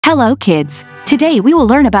Hello kids, today we will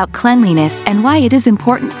learn about cleanliness and why it is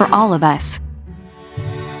important for all of us.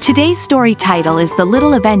 Today's story title is The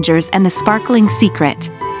Little Avengers and the Sparkling Secret.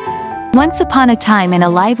 Once upon a time in a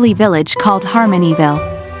lively village called Harmonyville,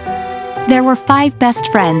 there were 5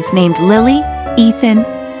 best friends named Lily, Ethan,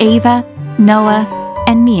 Ava, Noah,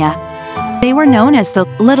 and Mia. They were known as the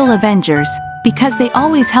Little Avengers because they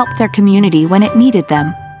always helped their community when it needed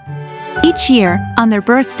them. Each year, on their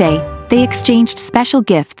birthday, they exchanged special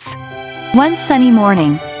gifts. One sunny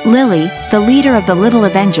morning, Lily, the leader of the Little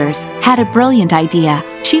Avengers, had a brilliant idea.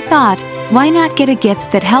 She thought, why not get a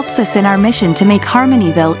gift that helps us in our mission to make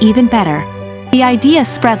Harmonyville even better? The idea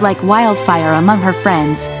spread like wildfire among her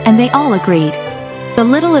friends, and they all agreed. The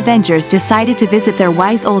Little Avengers decided to visit their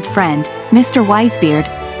wise old friend, Mr.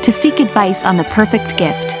 Wisebeard, to seek advice on the perfect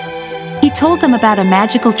gift. He told them about a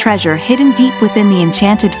magical treasure hidden deep within the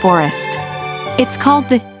Enchanted Forest. It's called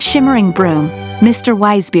the Shimmering Broom, Mr.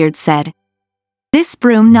 Wisebeard said. This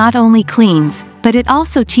broom not only cleans, but it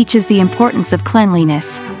also teaches the importance of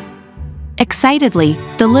cleanliness. Excitedly,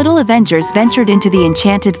 the Little Avengers ventured into the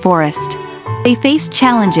Enchanted Forest. They faced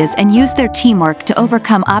challenges and used their teamwork to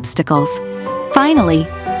overcome obstacles. Finally,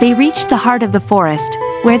 they reached the heart of the forest,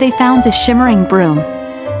 where they found the Shimmering Broom.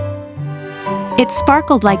 It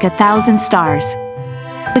sparkled like 1,000 stars.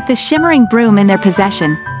 With the Shimmering Broom in their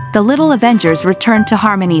possession, the Little Avengers returned to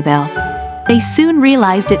Harmonyville. They soon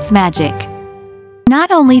realized its magic.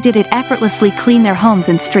 Not only did it effortlessly clean their homes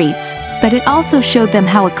and streets, but it also showed them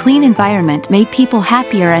how a clean environment made people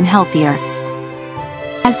happier and healthier.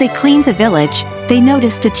 As they cleaned the village, they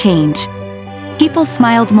noticed a change. People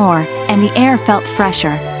smiled more, and the air felt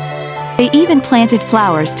fresher. They even planted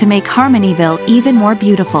flowers to make Harmonyville even more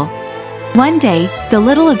beautiful. One day, the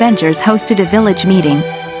Little Avengers hosted a village meeting.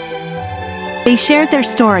 They shared their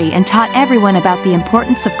story and taught everyone about the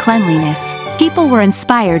importance of cleanliness. People were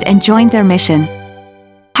inspired and joined their mission.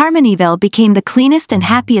 Harmonyville became the cleanest and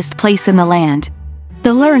happiest place in the land.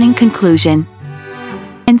 The learning conclusion.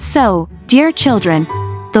 And so, dear children,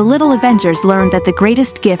 the Little Avengers learned that the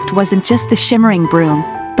greatest gift wasn't just the Shimmering Broom,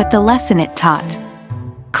 but the lesson it taught.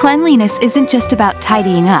 Cleanliness isn't just about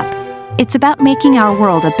tidying up. It's about making our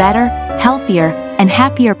world a better, healthier, and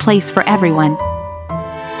happier place for everyone.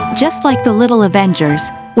 Just like the Little Avengers,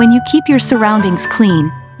 when you keep your surroundings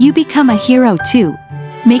clean, you become a hero too,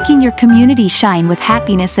 making your community shine with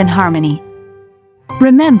happiness and harmony.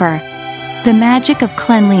 Remember, the magic of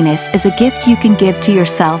cleanliness is a gift you can give to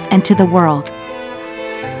yourself and to the world.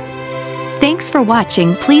 Thanks for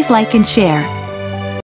watching. Please like and share.